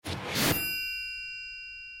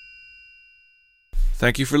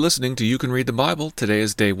Thank you for listening to You Can Read the Bible. Today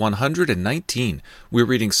is day 119. We're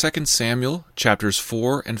reading 2 Samuel, chapters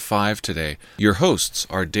 4 and 5 today. Your hosts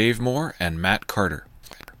are Dave Moore and Matt Carter.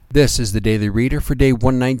 This is the Daily Reader for day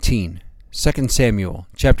 119, 2 Samuel,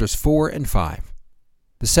 chapters 4 and 5.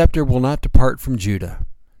 The scepter will not depart from Judah,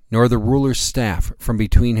 nor the ruler's staff from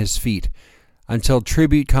between his feet, until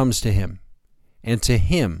tribute comes to him, and to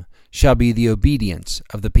him shall be the obedience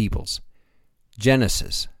of the peoples.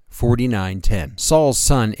 Genesis 49:10. Saul's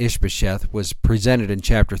son Ishbosheth was presented in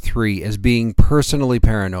chapter 3 as being personally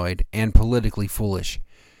paranoid and politically foolish.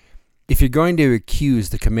 If you're going to accuse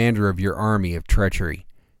the commander of your army of treachery,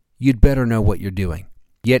 you'd better know what you're doing.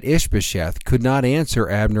 Yet Ishbosheth could not answer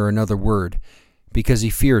Abner another word because he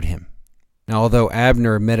feared him. Now, although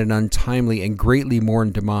Abner met an untimely and greatly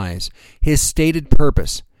mourned demise, his stated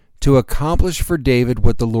purpose, to accomplish for David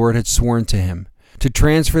what the Lord had sworn to him, to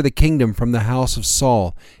transfer the kingdom from the house of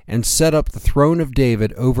Saul and set up the throne of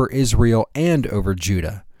David over Israel and over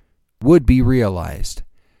Judah, would be realized.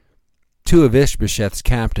 Two of Ishbosheth's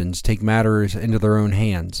captains take matters into their own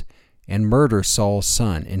hands and murder Saul's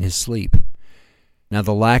son in his sleep. Now,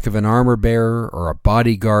 the lack of an armor-bearer or a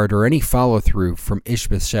bodyguard or any follow-through from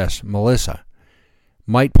Ishbosheth's militia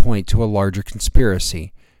might point to a larger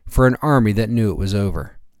conspiracy for an army that knew it was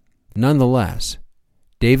over. Nonetheless,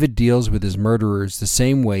 David deals with his murderers the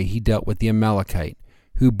same way he dealt with the Amalekite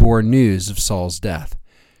who bore news of Saul's death.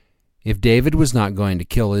 If David was not going to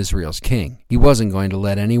kill Israel's king, he wasn't going to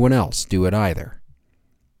let anyone else do it either.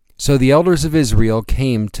 So the elders of Israel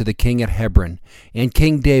came to the king at Hebron, and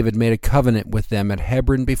King David made a covenant with them at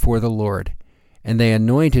Hebron before the Lord, and they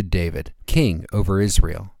anointed David king over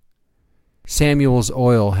Israel. Samuel's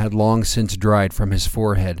oil had long since dried from his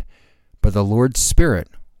forehead, but the Lord's Spirit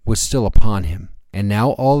was still upon him, and now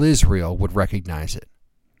all Israel would recognize it.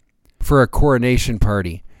 For a coronation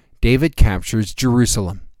party, David captures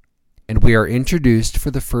Jerusalem, and we are introduced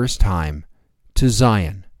for the first time to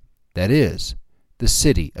Zion, that is, the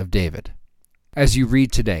city of David. As you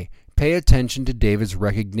read today, pay attention to David's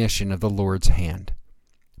recognition of the Lord's hand.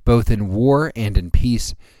 Both in war and in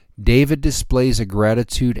peace, David displays a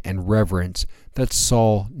gratitude and reverence that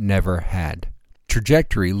Saul never had.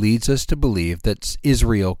 Trajectory leads us to believe that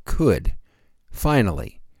Israel could,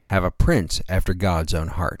 finally, have a prince after God's own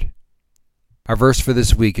heart. Our verse for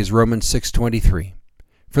this week is Romans 6:23.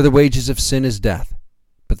 For the wages of sin is death,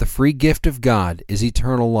 but the free gift of God is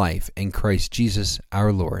eternal life in Christ Jesus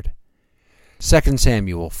our Lord. 2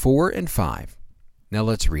 Samuel 4 and 5. Now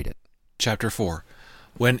let's read it. Chapter 4.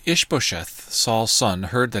 When Ishbosheth, Saul's son,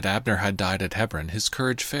 heard that Abner had died at Hebron, his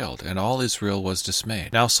courage failed, and all Israel was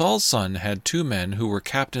dismayed. Now Saul's son had two men who were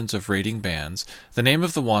captains of raiding bands. The name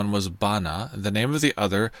of the one was Baanah, the name of the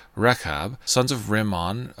other Rechab, sons of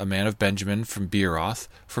Rimmon, a man of Benjamin from Beeroth.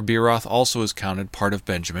 For Beeroth also is counted part of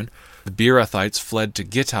Benjamin. The Beerothites fled to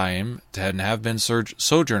Gittaim and have been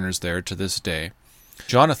sojourners there to this day.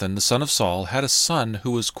 Jonathan, the son of Saul, had a son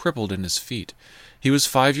who was crippled in his feet. He was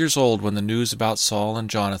 5 years old when the news about Saul and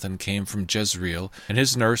Jonathan came from Jezreel, and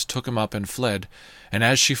his nurse took him up and fled. And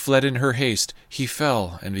as she fled in her haste, he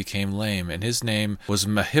fell and became lame, and his name was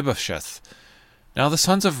Mephibosheth. Now the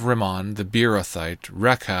sons of Rimmon, the Beerothite,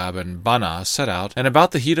 Rechab and Baanah, set out, and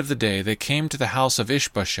about the heat of the day they came to the house of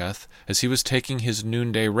Ishbosheth as he was taking his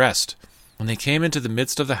noonday rest. And they came into the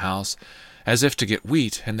midst of the house, as if to get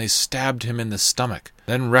wheat, and they stabbed him in the stomach.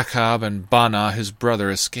 Then Rechab and Baanah his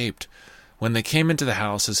brother escaped. When they came into the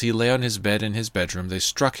house, as he lay on his bed in his bedroom, they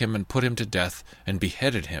struck him and put him to death, and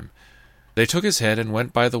beheaded him. They took his head and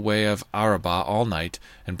went by the way of Arabah all night,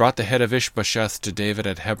 and brought the head of Ishbosheth to David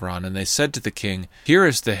at Hebron. And they said to the king, Here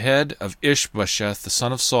is the head of Ishbosheth, the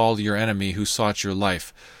son of Saul, your enemy, who sought your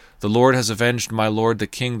life. The Lord has avenged my lord the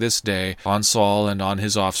king this day on Saul and on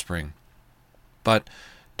his offspring. But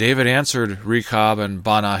David answered Rechab and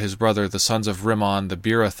Baanah his brother, the sons of Rimmon the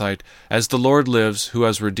Beerothite, As the Lord lives, who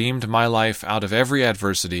has redeemed my life out of every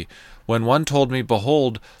adversity, when one told me,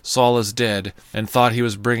 Behold, Saul is dead, and thought he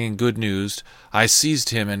was bringing good news, I seized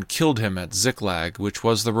him and killed him at Ziklag, which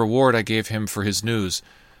was the reward I gave him for his news.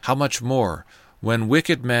 How much more, when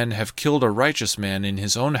wicked men have killed a righteous man in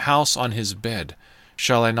his own house on his bed,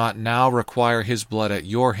 shall I not now require his blood at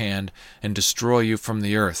your hand, and destroy you from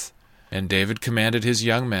the earth? And David commanded his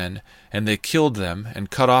young men, and they killed them,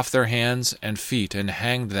 and cut off their hands and feet, and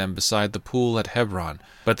hanged them beside the pool at Hebron.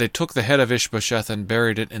 But they took the head of Ishbosheth and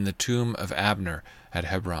buried it in the tomb of Abner at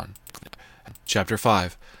Hebron. Chapter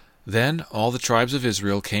 5. Then all the tribes of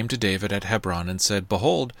Israel came to David at Hebron, and said,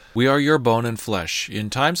 Behold, we are your bone and flesh. In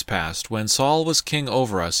times past, when Saul was king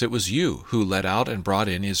over us, it was you who led out and brought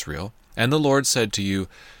in Israel. And the Lord said to you,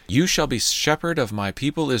 You shall be shepherd of my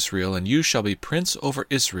people Israel, and you shall be prince over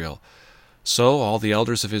Israel. So all the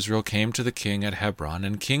elders of Israel came to the king at Hebron,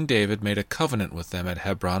 and King David made a covenant with them at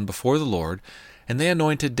Hebron before the Lord, and they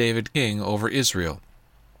anointed David king over Israel.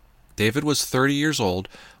 David was 30 years old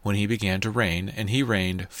when he began to reign, and he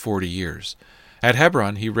reigned 40 years. At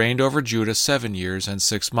Hebron he reigned over Judah 7 years and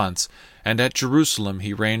 6 months, and at Jerusalem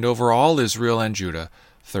he reigned over all Israel and Judah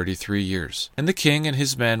 33 years. And the king and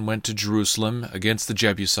his men went to Jerusalem against the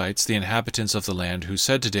Jebusites, the inhabitants of the land, who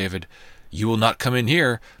said to David, You will not come in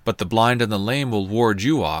here, but the blind and the lame will ward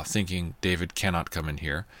you off, thinking David cannot come in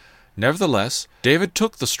here. Nevertheless, David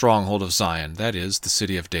took the stronghold of Zion, that is, the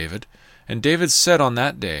city of David. And David said on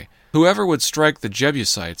that day, Whoever would strike the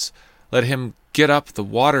Jebusites, let him get up the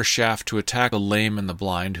water shaft to attack the lame and the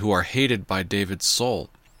blind, who are hated by David's soul.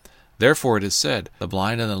 Therefore it is said, The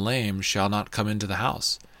blind and the lame shall not come into the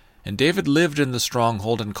house. And David lived in the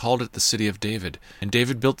stronghold and called it the city of David. And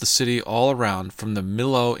David built the city all around, from the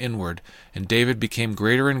Millo inward. And David became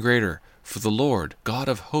greater and greater, for the Lord, God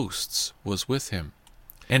of hosts, was with him.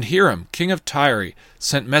 And Hiram, king of Tyre,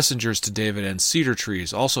 sent messengers to David and cedar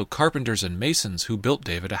trees, also carpenters and masons, who built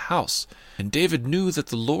David a house. And David knew that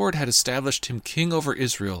the Lord had established him king over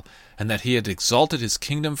Israel, and that he had exalted his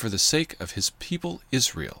kingdom for the sake of his people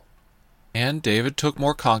Israel. And David took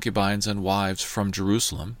more concubines and wives from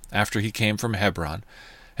Jerusalem, after he came from Hebron,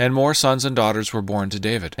 and more sons and daughters were born to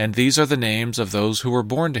David. And these are the names of those who were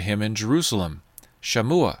born to him in Jerusalem: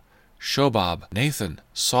 Shammua, Shobab, Nathan,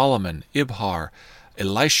 Solomon, Ibhar,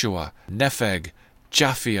 Elishua, Nepheg,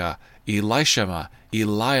 Japhia, Elishama,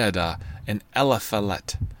 Eliada, and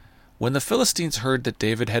Eliphalet. When the Philistines heard that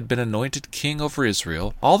David had been anointed king over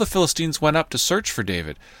Israel, all the Philistines went up to search for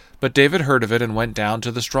David. But David heard of it and went down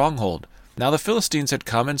to the stronghold. Now the Philistines had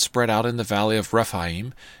come and spread out in the valley of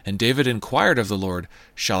Rephaim, and David inquired of the Lord,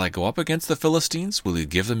 Shall I go up against the Philistines? Will you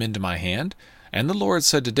give them into my hand? And the Lord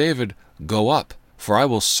said to David, Go up, for I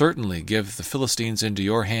will certainly give the Philistines into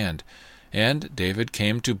your hand. And David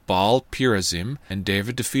came to Baal-perazim, and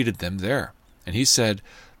David defeated them there. And he said,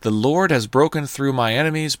 The Lord has broken through my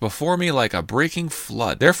enemies before me like a breaking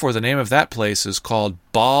flood. Therefore the name of that place is called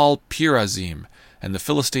Baal-perazim. And the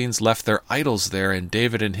Philistines left their idols there, and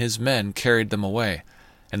David and his men carried them away.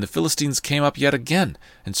 And the Philistines came up yet again,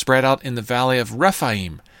 and spread out in the valley of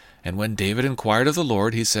Rephaim. And when David inquired of the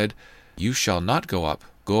Lord, he said, You shall not go up.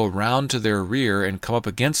 Go around to their rear, and come up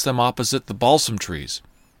against them opposite the balsam trees.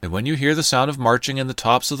 And when you hear the sound of marching in the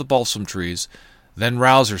tops of the balsam trees, then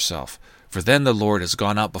rouse yourself, for then the Lord has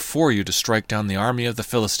gone out before you to strike down the army of the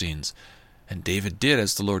Philistines. And David did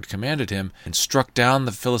as the Lord commanded him, and struck down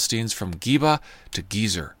the Philistines from Geba to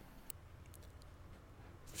Gezer.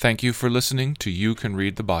 Thank you for listening to You Can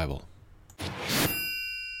Read the Bible.